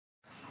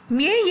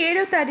మే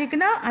 7వ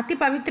తారీఖున అతి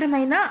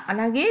పవిత్రమైన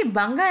అలాగే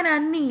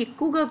బంగారాన్ని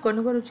ఎక్కువగా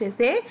కొనుగోలు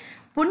చేసే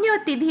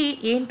పుణ్యతిథి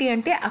ఏంటి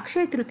అంటే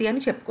అక్షయ తృతీయ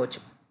అని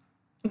చెప్పుకోవచ్చు.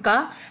 ఇక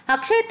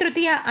అక్షయ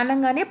తృతీయ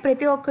అనగానే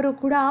ప్రతి ఒక్కరూ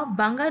కూడా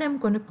బంగారం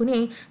కొనుక్కుని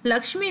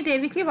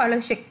లక్ష్మీదేవికి వాళ్ళ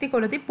శక్తి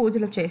కొలది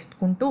పూజలు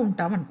చేసుకుంటూ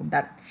ఉంటాం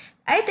అనుకుంటారు.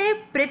 అయితే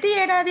ప్రతి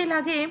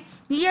ఏడాదిలాగే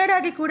ఈ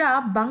ఏడాది కూడా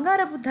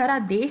బంగారపు ధర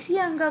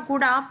దేశీయంగా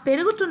కూడా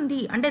పెరుగుతుంది,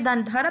 అంటే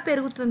దాని ధర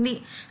పెరుగుతుంది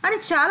అని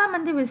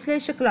చాలామంది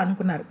విశ్లేషకులు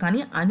అనుకున్నారు.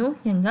 కానీ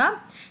అనూహ్యంగా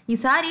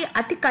ఈసారి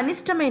అతి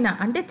కనిష్టమైన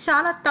అంటే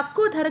చాలా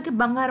తక్కువ ధరకి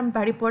బంగారం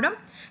పడిపోవడం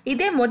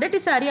ఇదే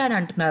మొదటిసారి అని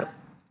అంటున్నారు.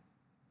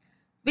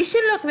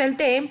 విషయంలోకి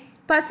వెళ్తే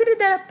పసిడి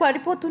ధర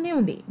పడిపోతూనే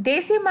ఉంది.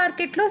 దేశీయ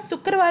మార్కెట్లో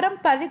శుక్రవారం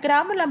 10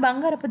 గ్రాముల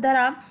బంగారపు ధర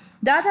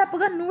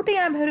దాదాపుగా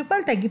 150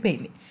 రూపాయలు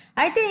తగ్గిపోయింది.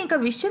 అయితే ఇంకా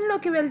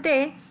విషయంలోకి వెళ్తే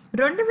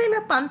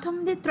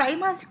 2019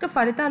 త్రైమాసిక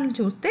ఫలితాలను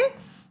చూస్తే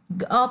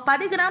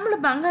 10 గ్రాముల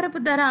బంగారపు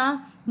ధర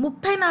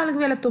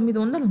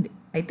 34,900 ఉంది.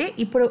 అయితే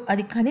ఇప్పుడు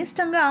అది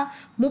కనిష్టంగా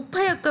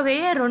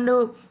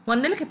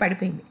 31,200కి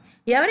పడిపోయింది.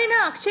 ఎవరైనా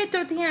అక్షయ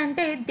తృతీయ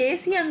అంటే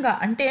దేశీయంగా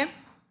అంటే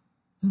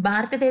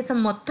భారతదేశం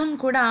మొత్తం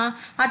కూడా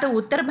అటు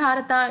ఉత్తర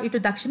భారత ఇటు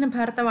దక్షిణ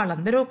భారత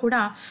వాళ్ళందరూ కూడా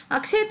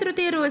అక్షయ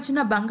తృతీయ రోజున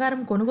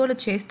బంగారం కొనుగోలు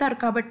చేస్తారు.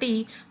 కాబట్టి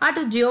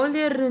అటు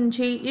జ్యువెలరీ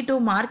నుంచి ఇటు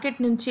మార్కెట్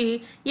నుంచి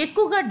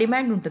ఎక్కువగా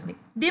డిమాండ్ ఉంటుంది.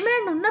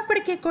 డిమాండ్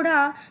ఉన్నప్పటికీ కూడా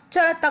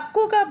చాలా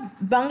తక్కువగా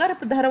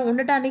బంగారపు ధర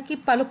ఉండటానికి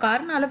పలు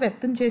కారణాలు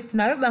వ్యక్తం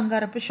చేస్తున్నారు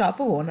బంగారపు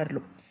షాపు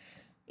ఓనర్లు.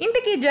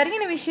 ఇంతకీ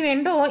జరిగిన విషయం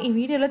ఏంటో ఈ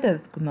వీడియోలో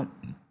తెలుసుకుందాం.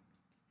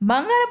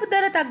 బంగారపు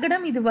ధర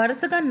తగ్గడం ఇది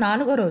వరుసగా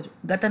 4వ రోజు.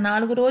 గత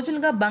 4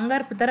 రోజులుగా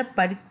బంగారపు ధర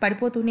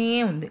పడిపోతూనే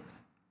ఉంది.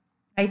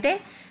 అయితే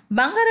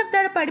బంగారపు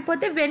ధర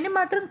పడిపోతే వెండి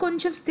మాత్రం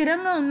కొంచెం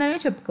స్థిరంగా ఉందనే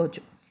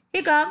చెప్పుకోవచ్చు.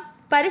 ఇక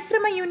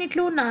పరిశ్రమ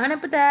యూనిట్లు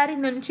నాణెపు తయారీ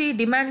నుంచి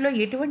డిమాండ్లో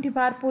ఎటువంటి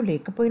మార్పు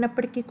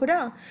లేకపోయినప్పటికీ కూడా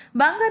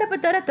బంగారపు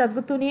ధర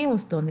తగ్గుతూనే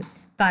వస్తుంది.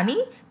 కానీ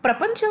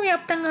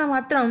ప్రపంచవ్యాప్తంగా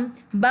మాత్రం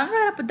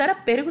బంగారపు ధర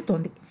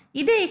పెరుగుతోంది.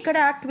 ఇదే ఇక్కడ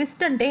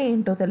ట్విస్ట్ అంటే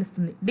ఏంటో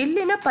తెలుస్తుంది.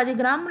 ఢిల్లీలో 10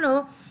 గ్రాములు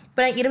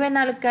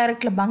 24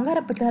 క్యారెట్ల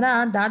బంగారపు ధర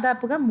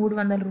దాదాపుగా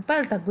 300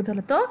 రూపాయల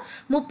తగ్గుదలతో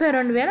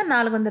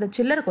 32,400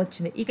 చిల్లరకు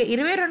వచ్చింది. ఇక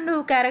 22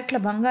 క్యారెట్ల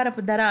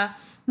బంగారపు ధర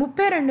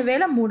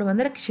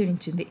 32,300కి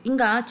క్షీణించింది.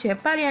 ఇంకా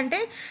చెప్పాలి అంటే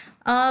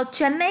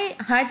చెన్నై,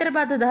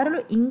 హైదరాబాద్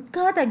ధరలు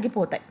ఇంకా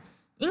తగ్గిపోతాయి.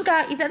 ఇంకా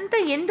ఇదంతా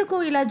ఎందుకు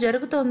ఇలా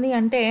జరుగుతోంది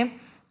అంటే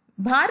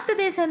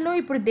భారతదేశంలో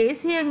ఇప్పుడు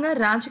దేశీయంగా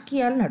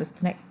రాజకీయాలు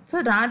నడుస్తున్నాయి. సో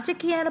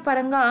రాజకీయాల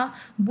పరంగా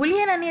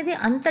బులియన్ అనేది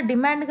అంత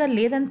డిమాండ్గా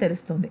లేదని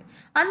తెలుస్తుంది.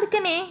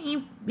 అందుకనే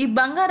ఈ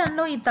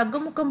బంగారంలో ఈ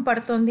తగ్గుముఖం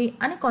పడుతుంది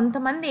అని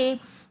కొంతమంది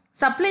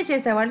సప్లై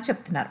చేసేవాళ్ళు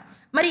చెప్తున్నారు.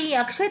 మరి ఈ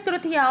అక్షయ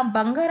తృతీయ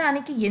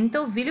బంగారానికి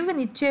ఎంతో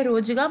విలువనిచ్చే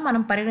రోజుగా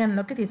మనం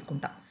పరిగణనలోకి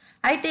తీసుకుంటాం.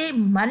 అయితే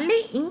మళ్ళీ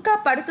ఇంకా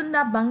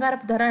పడుతుందా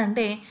బంగారపు ధర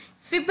అంటే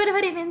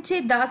ఫిబ్రవరి నుంచి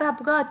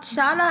దాదాపుగా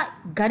చాలా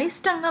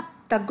గరిష్టంగా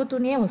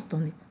తగ్గుతూనే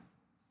వస్తుంది.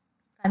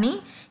 కానీ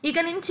ఇక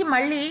నుంచి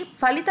మళ్ళీ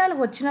ఫలితాలు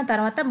వచ్చిన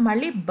తర్వాత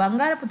మళ్ళీ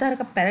బంగారపు ధర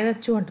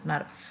పెరగచ్చు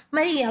అంటున్నారు.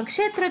 మరి ఈ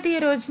అక్షయ తృతీయ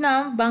రోజున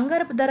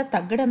బంగారపు ధర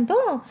తగ్గడంతో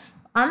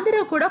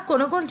అందరూ కూడా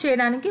కొనుగోలు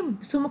చేయడానికి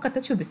సుముఖత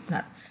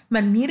చూపిస్తున్నారు.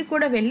 మరి మీరు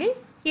కూడా వెళ్ళి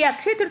ఈ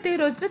అక్షయ తృతీయ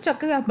రోజున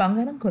చక్కగా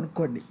బంగారం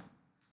కొనుక్కోండి.